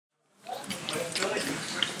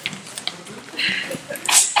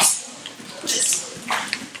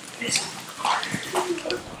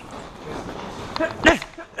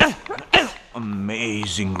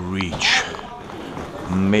Amazing reach.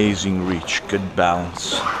 Amazing reach. Good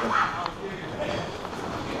balance.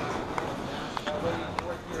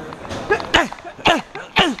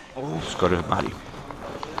 Oh, skoro mali.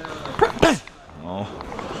 Oh,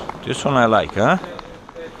 this one I like, huh?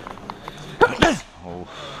 Oh.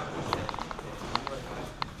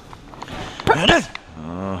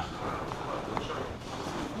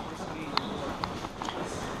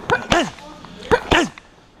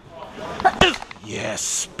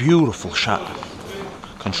 Yes, beautiful shot.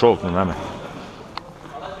 Controlled, remember.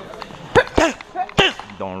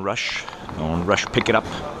 Don't rush. Don't rush. Pick it up.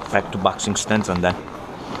 Back to boxing stance and then.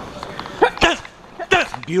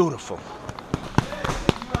 Beautiful.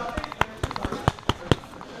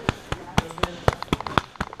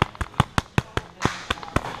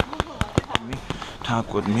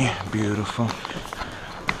 Talk with me. Beautiful.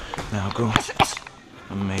 Now go.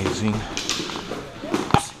 Amazing.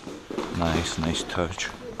 Nice, nice touch.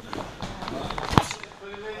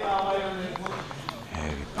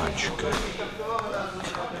 Heavy punch, good.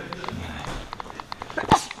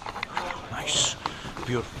 Nice,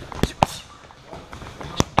 beautiful.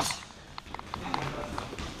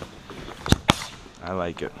 I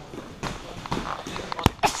like it.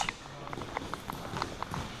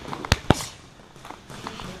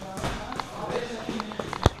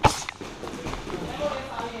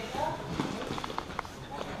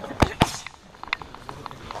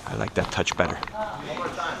 I like that touch better.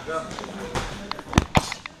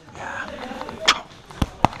 Yeah.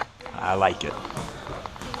 I like it.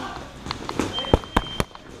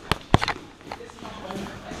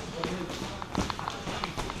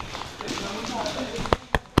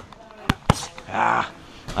 Ah,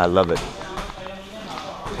 I love it.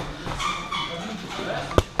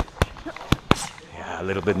 Yeah, a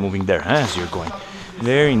little bit moving there, huh, as you're going.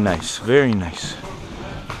 Very nice, very nice.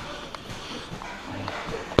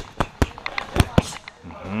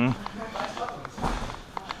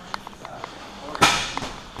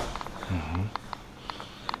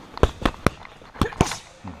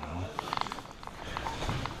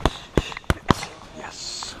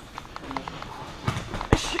 Yes.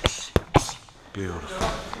 Beautiful.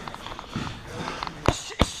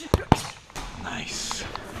 Nice.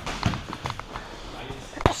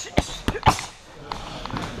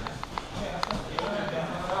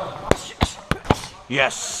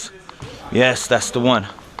 Yes. Yes, that's the one.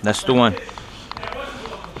 That's the one.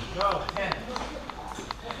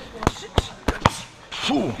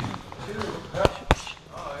 Whew.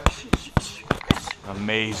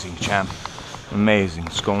 Amazing, champ. Amazing.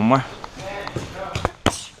 Let's go one more.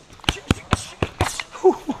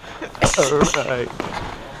 All right.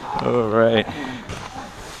 All right.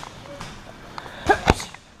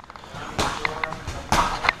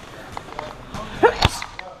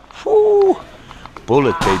 Whew.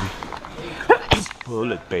 Bullet, baby.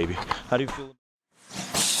 Bullet, baby. How do you feel?